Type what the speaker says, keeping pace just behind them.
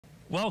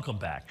Welcome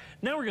back.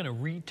 Now we're going to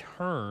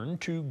return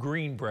to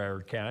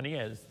Greenbrier County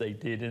as they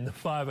did in the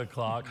 5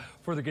 o'clock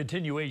for the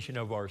continuation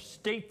of our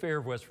State Fair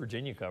of West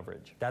Virginia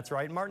coverage. That's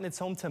right, Martin. It's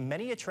home to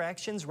many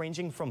attractions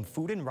ranging from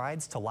food and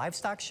rides to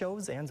livestock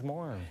shows and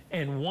more.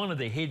 And one of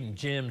the hidden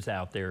gems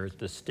out there at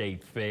the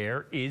State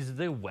Fair is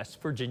the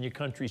West Virginia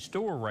Country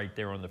Store right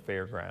there on the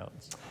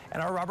fairgrounds.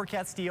 And our Robert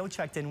Castillo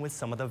checked in with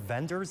some of the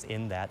vendors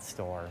in that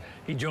store.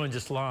 He joins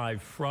us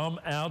live from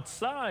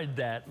outside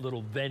that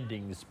little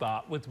vending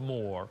spot with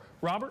more.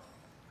 Robert?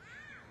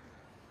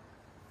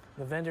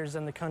 The vendors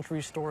in the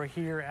country store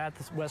here at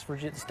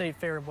the State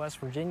Fair of West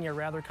Virginia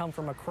come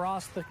from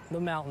across the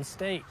Mountain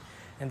State,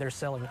 and they're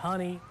selling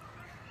honey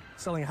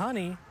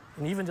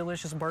and even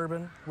delicious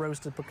bourbon,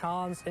 roasted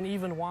pecans, and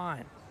even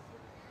wine.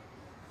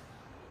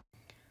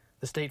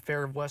 The State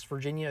Fair of West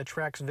Virginia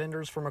attracts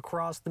vendors from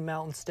across the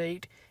Mountain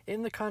State.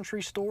 In the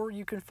country store,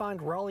 you can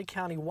find Raleigh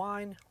County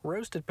wine,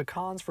 roasted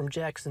pecans from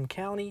Jackson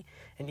County,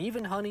 and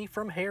even honey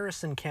from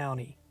Harrison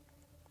County.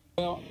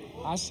 Well,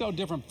 I sell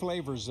different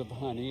flavors of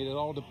honey. It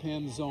all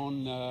depends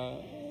on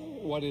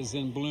what is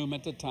in bloom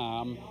at the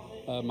time.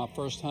 My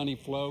first honey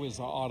flow is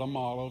the autumn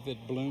olive. It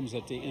blooms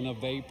at the end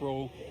of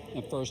April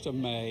and 1st of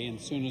May. And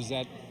as soon as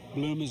that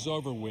bloom is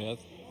over with,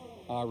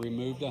 I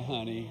remove the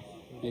honey,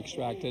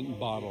 extract it, and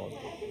bottle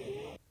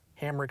it.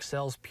 Hamrick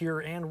sells pure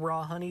and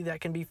raw honey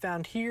that can be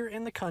found here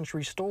in the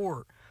country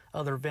store.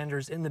 Other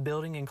vendors in the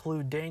building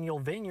include Daniel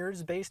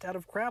Vineyards, based out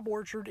of Crab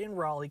Orchard in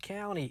Raleigh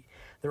County.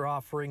 They're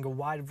offering a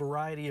wide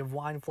variety of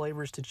wine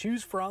flavors to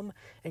choose from,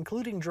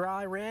 including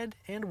dry, red,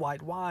 and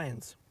white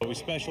wines. We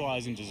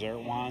specialize in dessert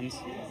wines,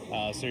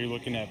 so you're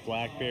looking at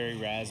blackberry,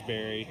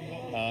 raspberry,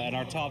 and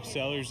our top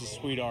sellers is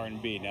Sweet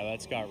R&B. Now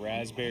that's got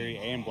raspberry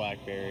and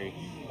blackberry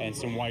and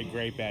some white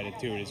grape added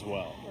to it as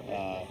well.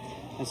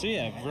 And so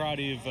yeah, a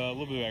variety of a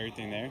little bit of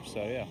everything there,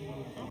 so yeah.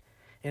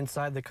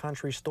 Inside the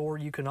country store,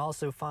 you can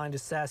also find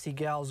Sassy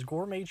Gal's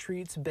Gourmet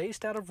Treats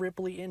based out of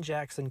Ripley in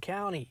Jackson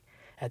County.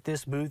 At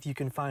this booth, you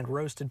can find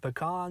roasted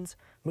pecans,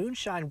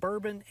 moonshine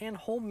bourbon, and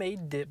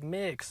homemade dip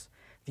mix.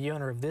 The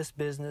owner of this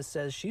business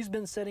says she's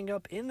been setting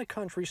up in the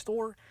country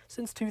store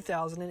since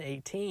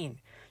 2018.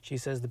 She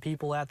says the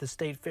people at the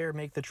State Fair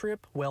make the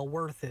trip well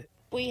worth it.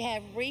 We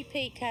have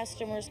repeat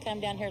customers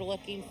come down here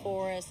looking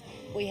for us.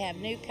 We have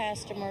new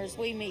customers.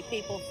 We meet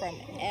people from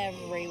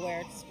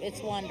everywhere. It's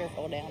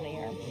wonderful down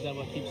here. Is that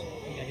what keeps,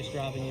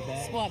 driving you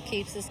back? It's what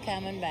keeps us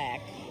coming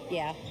back.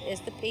 Yeah, it's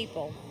the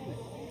people.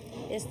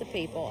 It's the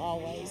people,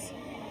 always.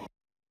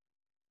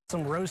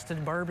 Some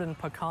roasted bourbon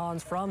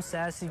pecans from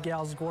Sassy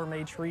Gal's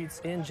Gourmet Treats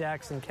in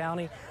Jackson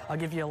County. I'll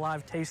give you a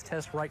live taste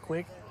test right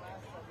quick.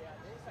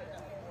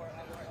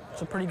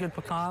 It's a pretty good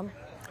pecan.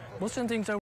 We'll send things over.